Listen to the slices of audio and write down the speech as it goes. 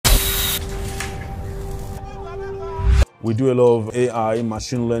We do a lot of AI,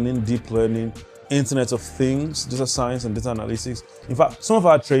 machine learning, deep learning, Internet of Things, data science and data analytics. In fact, some of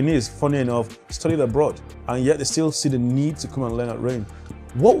our trainees, funny enough, studied abroad, and yet they still see the need to come and learn at Rain.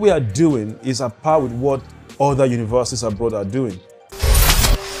 What we are doing is at par with what other universities abroad are doing.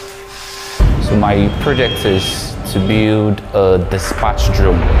 So my project is to build a dispatch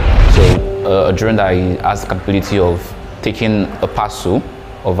drone. So a drone that has the capability of taking a parcel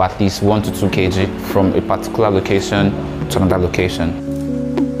of at least 1 to 2 kg from a particular location to another location.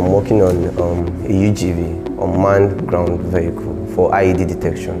 I'm working on a UGV, unmanned ground vehicle for IED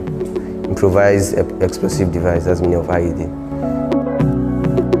detection. Improvised explosive device, that's meaning of IED.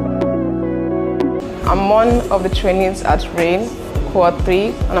 I'm one of the trainees at RAIN, Cohort 3,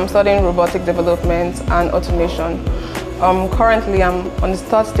 and I'm studying robotic development and automation. Currently, I'm on the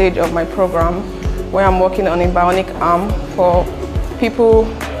third stage of my program, where I'm working on a bionic arm for people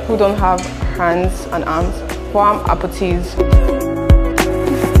who don't have hands and arms, for arm amputees.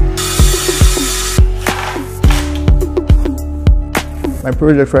 My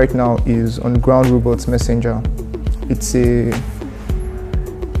project right now is on ground robots messenger. It's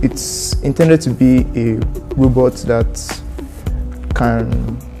intended to be a robot that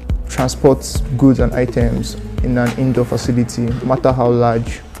can transport goods and items in an indoor facility, no matter how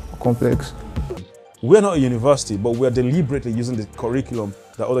large or complex. We're not a university, but we're deliberately using the curriculum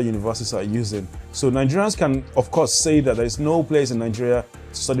that other universities are using. So Nigerians can, of course, say that there is no place in Nigeria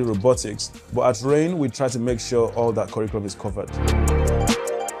to study robotics, but at RAIN, we try to make sure all that curriculum is covered.